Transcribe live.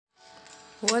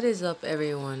What is up,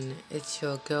 everyone? It's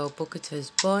your girl Bokuto is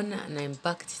born, and I'm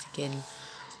back at it again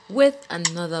with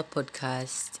another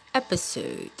podcast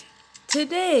episode.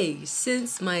 Today,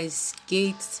 since my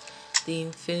Skate the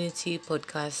Infinity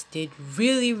podcast did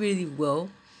really, really well,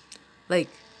 like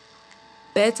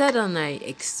better than I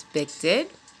expected,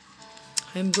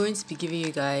 I'm going to be giving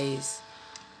you guys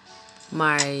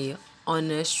my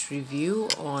honest review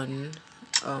on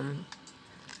um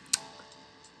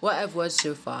what I've watched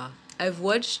so far. I've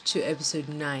watched to episode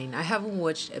 9. I haven't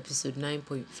watched episode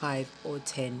 9.5 or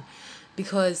 10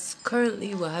 because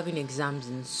currently we're having exams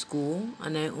in school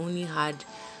and I only had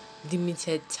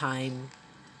limited time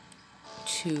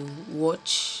to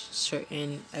watch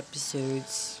certain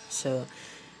episodes. So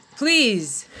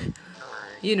please,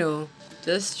 you know,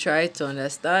 just try to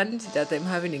understand that I'm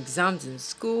having exams in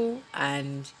school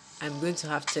and I'm going to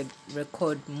have to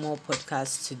record more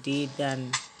podcasts today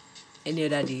than any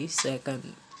other day so I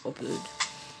can upload.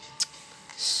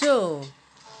 So,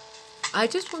 I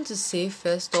just want to say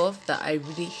first off that I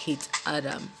really hate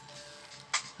Adam.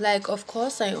 Like, of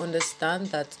course, I understand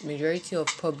that majority of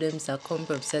problems that come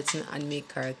from certain anime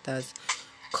characters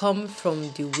come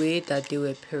from the way that they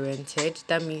were parented.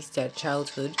 That means their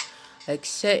childhood. Like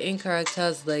certain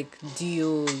characters, like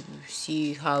Dio, you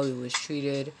see how he was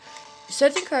treated.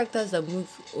 Certain characters that move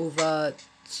over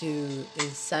to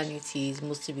insanity is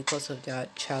mostly because of their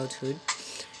childhood.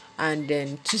 And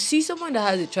then to see someone that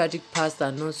has a tragic past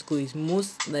and not school is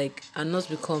most like and not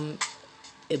become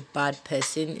a bad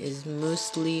person is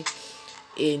mostly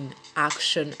in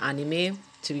action anime,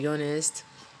 to be honest.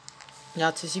 Yeah,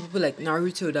 to see people like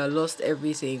Naruto that lost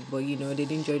everything, but they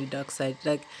didn't enjoy the dark side.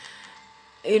 Like,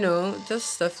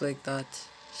 just stuff like that.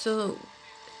 So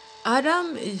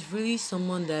Adam is really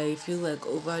someone that I feel like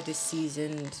over the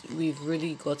seasons we've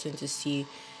really gotten to see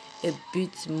a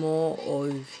bit more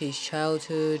of his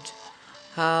childhood,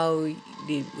 how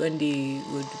they when they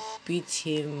would beat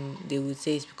him they would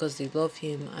say it's because they love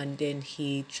him, and then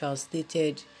he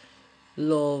translated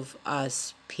love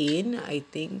as pain. I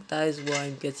think that is what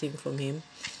I'm getting from him,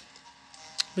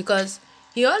 because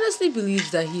he honestly believes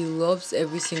that he loves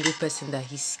every single person that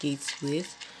he skates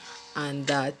with, and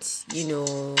that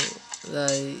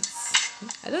like,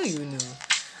 I don't even know.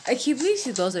 Like, he believes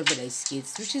he loves everybody that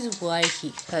skates, which is why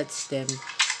he hurts them,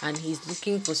 and he's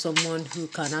looking for someone who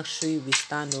can actually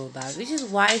withstand all that, which is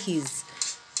why he's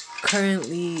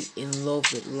currently in love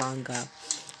with Langa.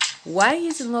 Why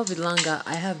he's in love with Langa,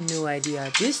 I have no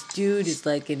idea. This dude is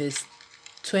like in his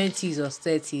 20s or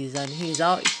 30s, and he's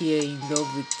out here in love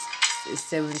with a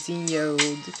 17-year-old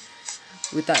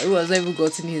with that who has never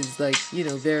gotten his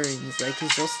bearings. Like,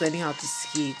 he's just learning how to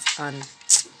skate. And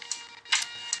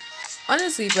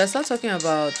honestly, if I start talking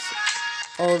about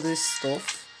all this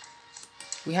stuff,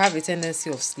 we have a tendency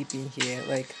of sleeping here.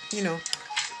 Like,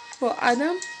 well,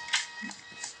 Adam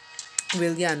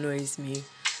really annoys me,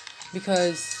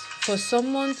 because for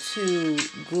someone to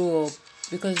grow up,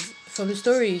 because from the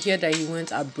story you hear that he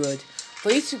went abroad,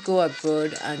 for you to go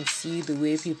abroad and see the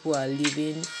way people are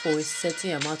living for a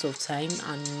certain amount of time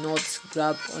and not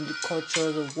grab on the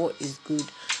cultures of what is good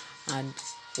and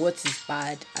what is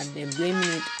bad, and then blaming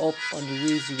it up on the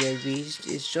ways you were raised,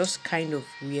 is just kind of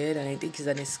weird, and I think it's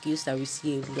an excuse that we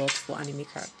see a lot for anime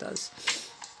characters.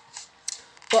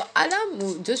 But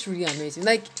Adam just really amazing.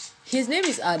 Like, his name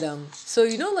is Adam. So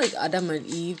like Adam and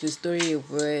Eve, the story of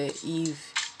where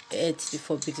Eve ate the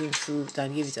forbidden fruit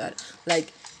and gave it to Adam.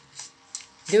 Like,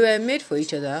 they were made for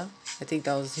each other. I think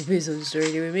that was the base of the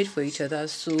story. They were made for each other.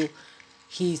 So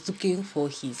he's looking for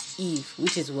his Eve,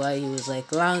 which is why he was like,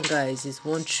 Langa is his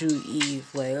one true Eve,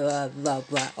 like blah blah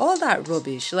blah. All that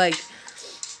rubbish. Like,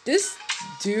 this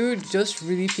dude just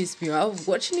really pissed me off. I was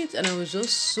watching it and I was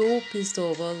just so pissed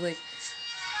off. I was like,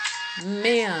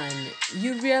 man,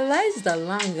 you realize that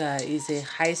Langa is a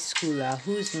high schooler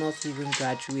who's not even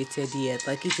graduated yet.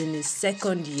 Like, he's in his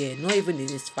second year, not even in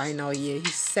his final year.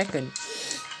 He's second.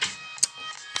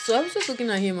 So I was just looking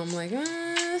at him. I'm like,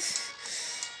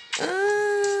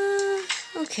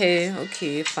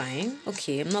 okay, fine.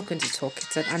 Okay, I'm not going to talk.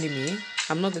 It's an anime.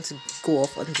 I'm not going to go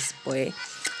off on this boy.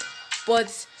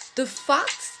 But the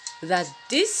fact that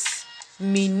this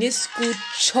minuscule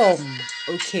chum,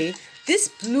 okay, this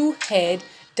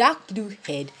dark blue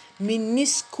head,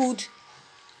 minuscule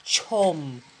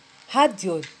chum had the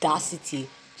audacity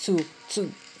to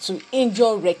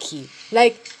injure Reki.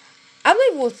 Like, I'm not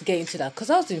even want to get into that because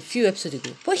I was in a few episodes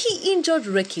ago. But he injured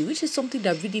Reki, which is something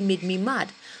that really made me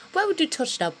mad. Why would you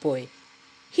touch that boy?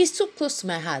 He's so close to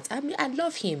my heart. I mean, I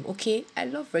love him, okay? I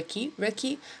love Reki.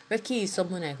 Reki is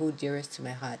someone I hold dearest to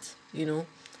my heart,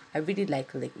 I really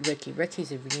like Reki. Reki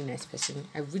is a really nice person.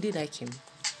 I really like him.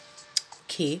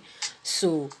 Okay,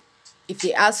 so if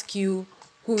they ask you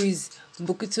who is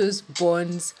Bokuto's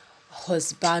Bon's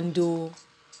husbando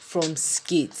from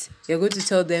Skate, you're going to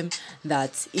tell them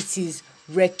that it is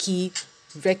Reki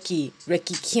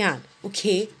Kian.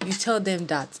 Okay, you tell them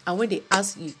that, and when they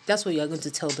ask you, that's what you're going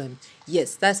to tell them.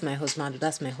 Yes, that's my husband.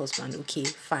 That's my husband. Okay,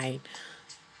 fine.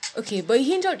 Okay, but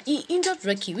he injured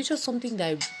Reki, which was something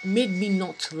that made me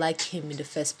not to like him in the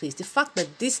first place. The fact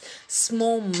that this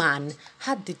small man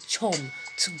had the charm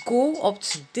to go up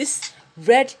to this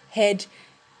red-haired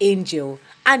angel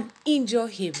and injure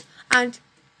him. And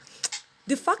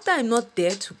the fact that I'm not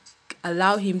there to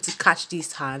allow him to catch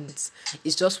these hands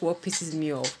is just what pisses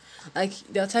me off. Like,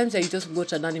 there are times that you just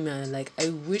watch an anime and like, I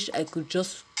wish I could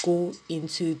just go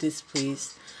into this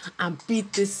place and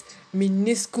beat this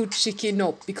minuscule chicken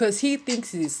up because he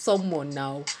thinks he's someone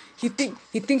now. He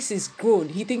thinks he's grown.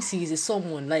 He thinks he's a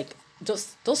someone. Like,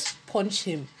 just punch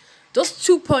him. Just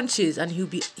two punches and he'll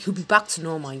be back to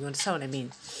normal. You understand what I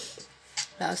mean?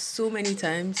 There are so many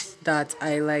times that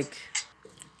I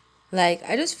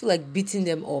I just feel like beating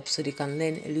them up so they can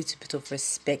learn a little bit of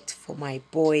respect for my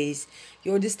boys.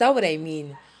 You understand what I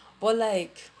mean? But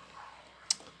like,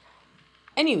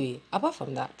 anyway, apart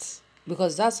from that,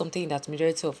 because that's something that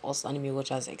majority of us anime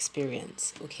watchers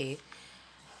experience, okay?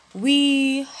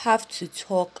 We have to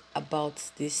talk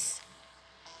about this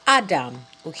Adam,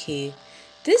 okay?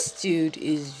 This dude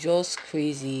is just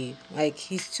crazy. Like,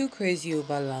 he's too crazy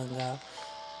over Langa.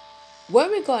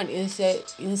 When we got an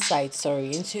insight,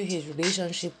 into his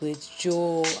relationship with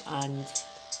Joe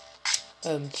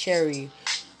and Cherry,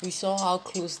 we saw how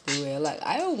close they were. Like,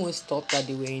 I almost thought that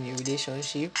they were in a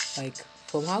relationship. Like,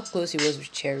 from how close he was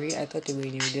with Cherry, I thought they were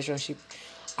in a relationship.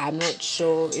 I'm not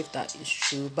sure if that is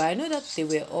true, but I know that they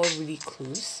were all really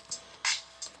close,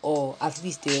 or at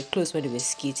least they were close when they were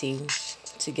skating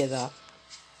together.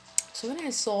 So when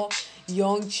I saw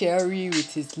young Cherry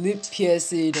with his lip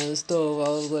piercing and stuff, I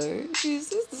was like, is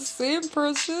this the same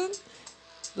person?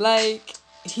 Like,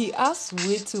 he asked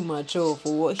way too mature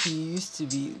for what he used to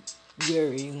be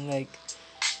wearing. Like,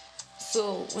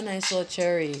 so when I saw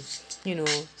Cherry,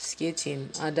 skating,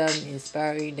 Adam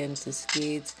inspiring them to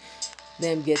skate,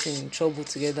 them getting in trouble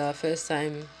together. First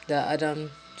time that Adam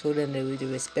told them that they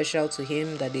were special to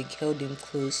him, that they held him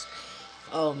close.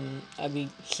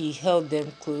 He held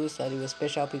them close, that they were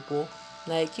special people.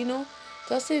 Like,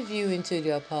 just a view into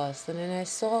their past. And then I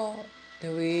saw the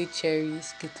way Cherry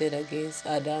skated against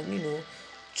Adam,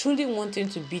 truly wanting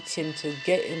to beat him to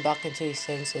get him back into his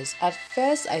senses. At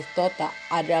first, I thought that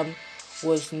Adam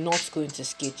was not going to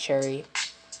skate Cherry.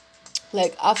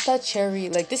 Like, after Cherry,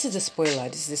 like, this is a spoiler,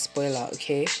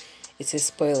 okay? It's a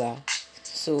spoiler.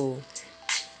 So,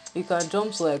 you can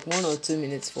jump to like 1 or 2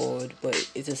 minutes forward, but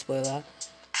it's a spoiler.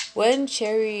 When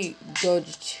Cherry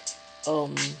dodged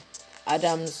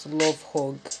Adam's love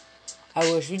hug,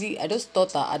 I just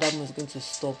thought that Adam was going to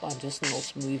stop and just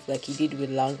not move like he did with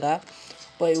Langa.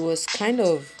 But it was kind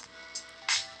of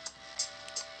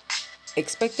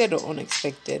expected or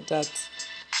unexpected that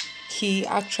he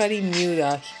actually knew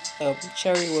that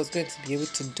Cherry was going to be able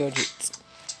to dodge it.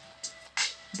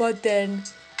 But then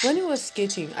when he was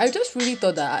skating, I just really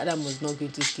thought that Adam was not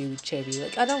going to skate with Cherry.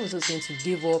 Like, Adam was just going to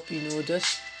give up,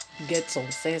 just get some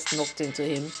sense knocked into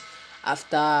him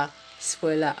after,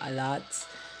 spoiler alert,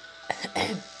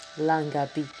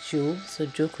 Langa beat Joe, so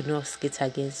Joe could not skate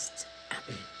against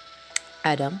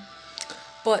Adam.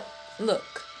 But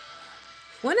look,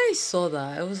 when I saw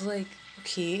that, I was like,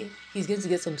 okay, he's going to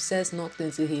get some sense knocked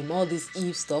into him. All this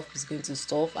Eve stuff is going to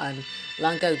stop, and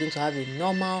Langa is going to have a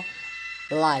normal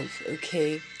life,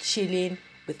 okay, chilling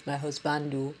with my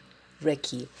husbando,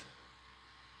 Reki.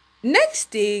 Next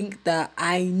thing that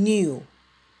I knew,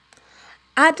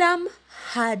 Adam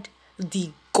had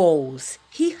the goals.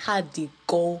 He had the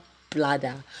gall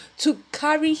bladder to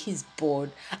carry his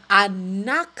board and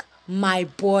knock my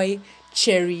boy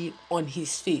Cherry on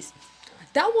his face.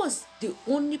 That was the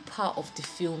only part of the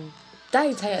film, that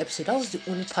entire episode, that was the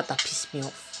only part that pissed me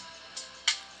off.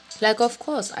 Like, of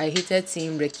course, I hated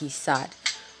seeing Reki sad.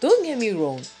 Don't get me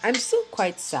wrong, I'm still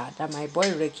quite sad that my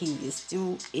boy Reki is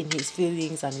still in his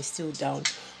feelings and is still down.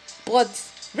 But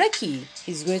Reki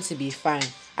is going to be fine.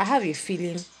 I have a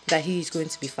feeling that he is going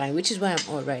to be fine, which is why I'm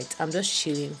alright. I'm just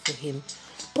chilling for him.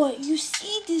 But you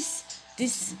see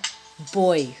this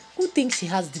boy who thinks he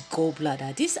has the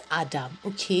gallbladder, this Adam,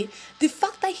 okay? The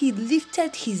fact that he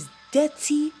lifted his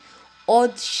dirty,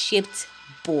 odd-shaped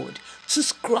board to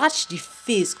scratch the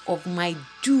face of my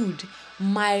dude,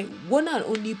 my one and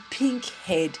only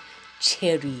pink-haired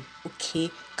Cherry, okay?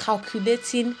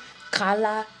 Calculating,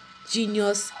 color,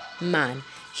 genius man.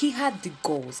 He had the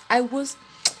goals.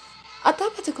 At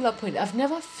that particular point, I've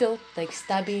never felt like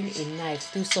stabbing a knife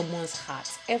through someone's heart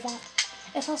ever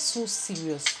so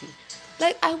seriously.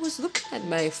 Like I was looking at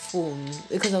my phone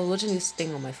because I was watching this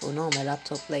thing on my phone, not on my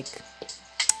laptop, like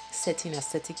setting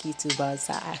aesthetic YouTubers.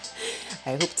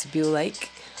 I hope to be like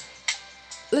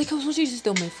I was watching this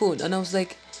on my phone, and I was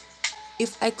like,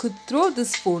 if I could throw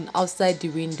this phone outside the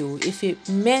window, if it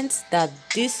meant that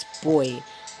this boy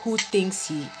who thinks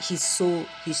he's so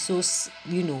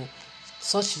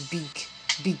such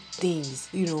big things,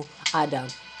 Adam,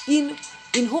 in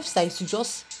hopes that to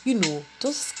just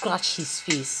scratch his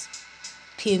face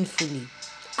painfully,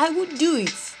 I would do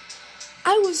it.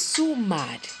 I was so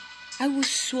mad. I was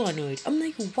so annoyed. I'm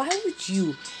like, why would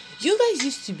you? You guys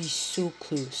used to be so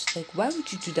close. Like, why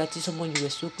would you do that to someone you were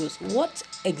so close? What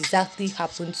exactly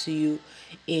happened to you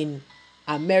in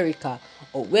America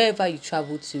or wherever you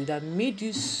traveled to that made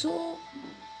you so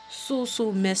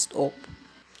messed up?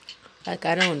 Like,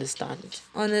 I don't understand.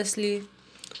 Honestly,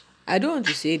 I don't want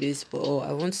to say this, but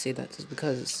I want to say that just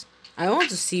because I want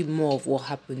to see more of what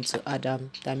happened to Adam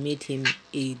that made him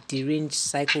a deranged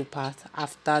psychopath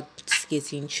after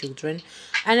skating children.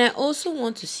 And I also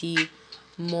want to see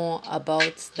more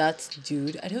about that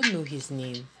dude. I don't know his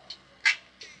name.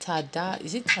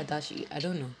 Is it Tadashi? I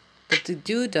don't know. But the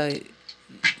dude that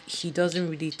he doesn't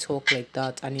really talk like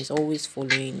that and he's always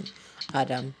following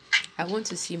Adam. I want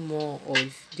to see more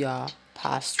of their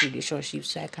past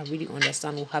relationships so I can really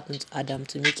understand what happened to Adam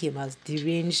to make him as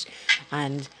deranged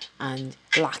and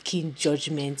lacking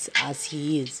judgment as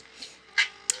he is.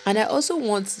 And I also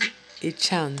want a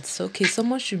chance. Okay,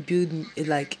 someone should build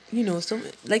some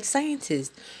like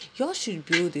scientists. Y'all should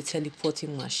build a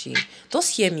teleporting machine.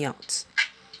 Just hear me out.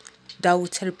 That will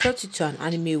teleport you to an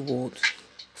anime world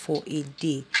for a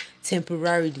day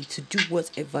temporarily to do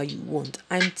whatever you want.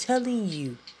 I'm telling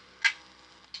you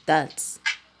that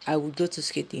I would go to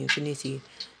Skate the Infinity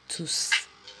to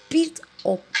speed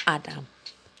up Adam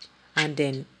and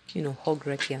then, hug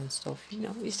Reki and stuff.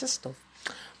 It's just stuff.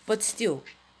 But still,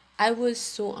 I was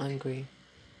so angry.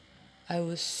 I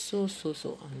was so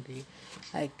angry.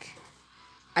 Like,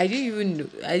 I didn't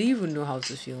even know how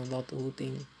to feel about the whole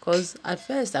thing. Cause at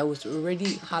first I was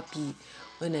already happy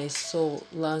when I saw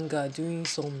Langa doing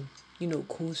some,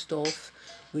 cool stuff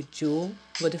with Joe.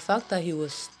 But the fact that he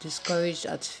was discouraged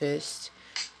at first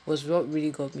was what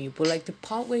really got me. But like the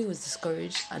part where he was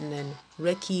discouraged and then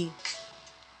Reki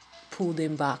pulled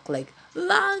him back, like,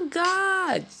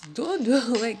 Langa, don't do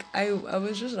like I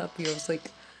was just happy. I was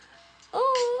like,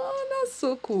 oh, that's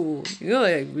so cool.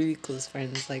 Like really close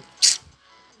friends. Like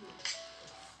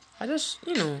I just,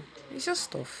 it's just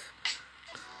stuff.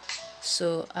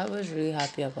 So I was really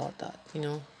happy about that.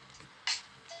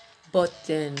 But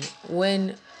then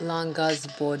when Langa's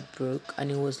board broke and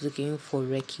he was looking for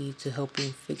Reki to help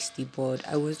him fix the board,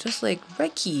 I was just like,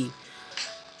 Reki,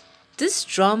 this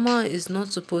drama is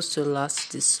not supposed to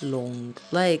last this long.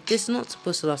 Like, it's not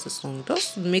supposed to last this long.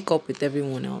 Just make up with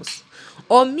everyone else.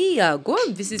 Or Mia, go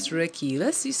and visit Reki.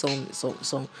 Let's see some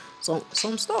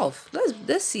stuff.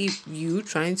 Let's see you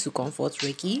trying to comfort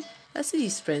Reki. Let's see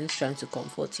his friends trying to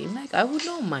comfort him. Like, I would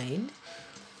not mind.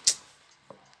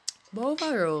 But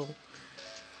overall,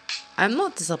 I'm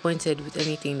not disappointed with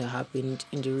anything that happened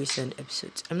in the recent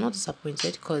episodes. I'm not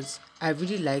disappointed because I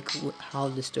really like how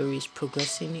the story is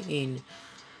progressing in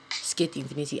Skate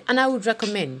Infinity. And I would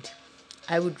recommend.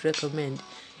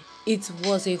 It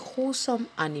was a wholesome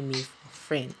anime for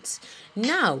friends.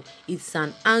 Now, it's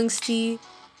an angsty,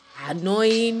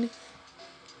 annoying,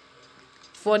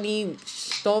 funny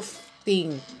stuff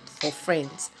thing for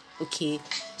friends. Okay,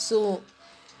 so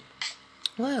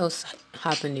what else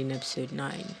happened in episode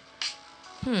 9?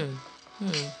 I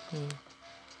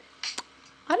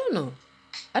don't know.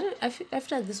 I feel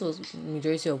like this was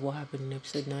majority of what happened in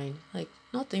episode 9. Like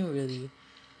nothing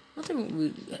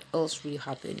else really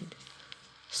happened.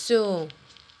 So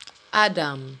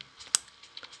Adam,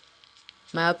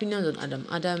 my opinion on Adam.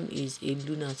 Adam is a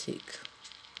lunatic.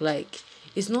 Like,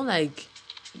 it's not like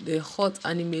the hot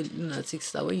anime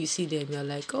lunatics that when you see them you're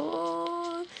like,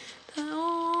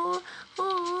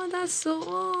 that's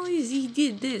so, he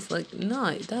did this. Like,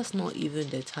 no, that's not even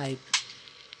the type.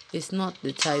 It's not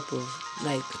the type of,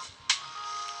 like,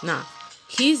 nah.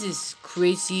 His is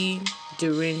crazy,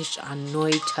 deranged,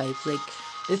 annoyed type. Like,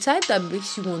 the type that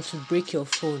makes you want to break your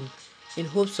phone in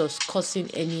hopes of causing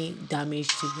any damage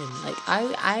to him. Like,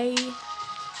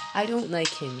 I don't like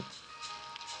him.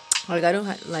 Like, I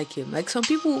don't like him. Like, some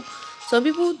people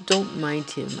don't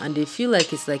mind him and they feel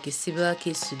like it's like a similar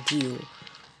case to Dio.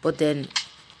 But then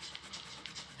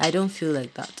I don't feel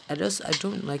like that. I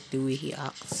don't like the way he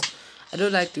acts. I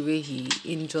don't like the way he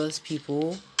injures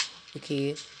people.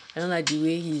 Okay. I don't like the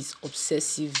way he's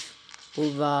obsessive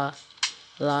over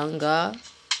Langa.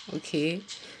 Okay.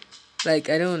 Like,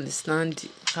 I don't understand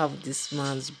how this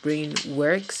man's brain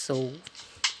works, so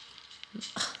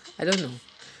I don't know.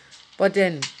 But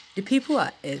then the people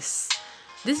at S,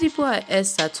 these people at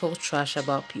S that talk trash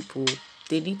about people,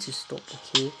 they need to stop,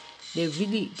 okay? They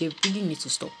really need to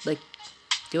stop. Like,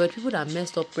 there were people that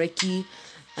messed up Reki,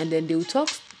 and then they will talk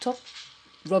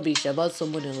rubbish about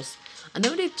someone else. And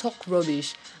then when they talk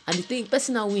rubbish and the thing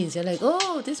person now wins, they're like,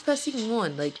 oh, this person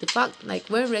won. Like the fact, like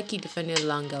when Reki defended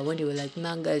Langa, when they were like,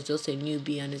 Langa is just a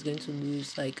newbie and is going to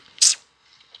lose, like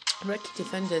Reki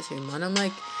defended him, and I'm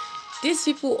like, these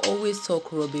people always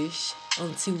talk rubbish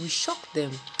until we shock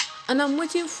them. And I'm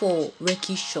waiting for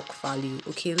Reki's shock value.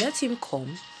 Okay, let him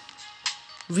come.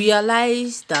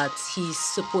 Realize that he's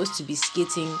supposed to be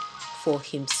skating for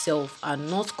himself and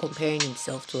not comparing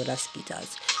himself to other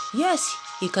skaters. Yes,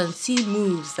 he can see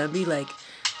moves and be like,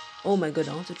 oh my god,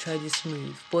 I want to try this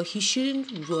move. But he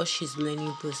shouldn't rush his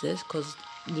learning process, because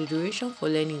the duration for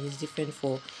learning is different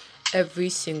for every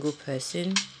single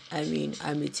person. I mean,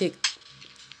 I may take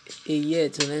a year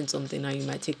to learn something and you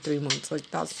might take 3 months. Like,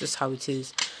 that's just how it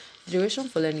is. The duration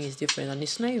for learning is different, and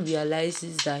it's now he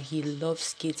realizes that he loves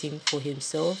skating for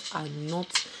himself and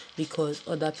not because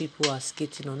other people are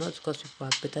skating, or not because people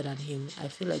are better than him. I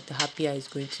feel like the happier he's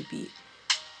going to be,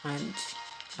 and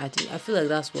I feel like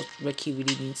that's what Reki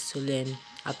really needs to learn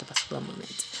at the particular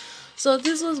moment. So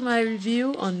this was my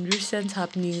review on recent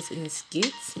happenings in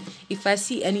skates. If I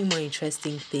see any more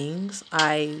interesting things,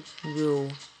 I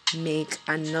will make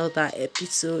another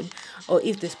episode. Or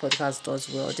if this podcast does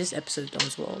well, this episode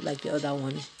does well, like the other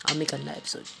one, I'll make another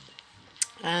episode.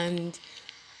 And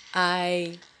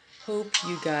I hope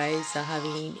you guys are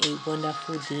having a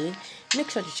wonderful day. Make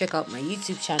sure to check out my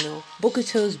YouTube channel,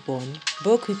 Bokuto's Born,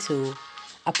 Bokuto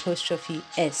apostrophe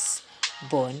S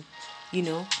Born. You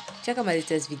know, check out my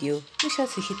latest video. Make sure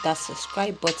to hit that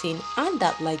subscribe button and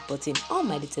that like button on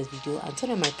my latest video, and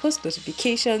turn on my post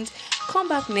notifications. Come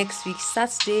back next week,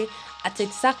 Saturday, at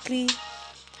exactly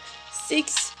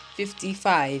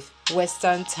 6:55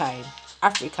 Western time,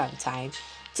 African time,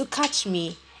 to catch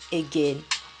me again.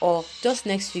 Or just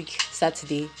next week,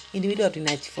 Saturday, in the middle of the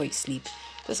night before you sleep.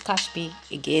 Just catch me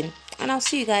again. And I'll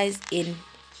see you guys in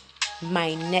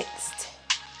my next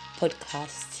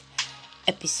podcast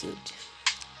episode.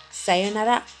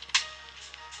 Sayonara.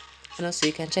 And also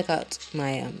you can check out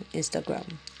my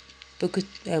Instagram,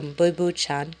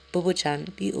 Bobo-chan, BoboChan,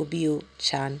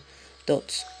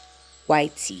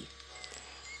 BOBO-chan.YT.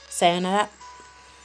 Sayonara.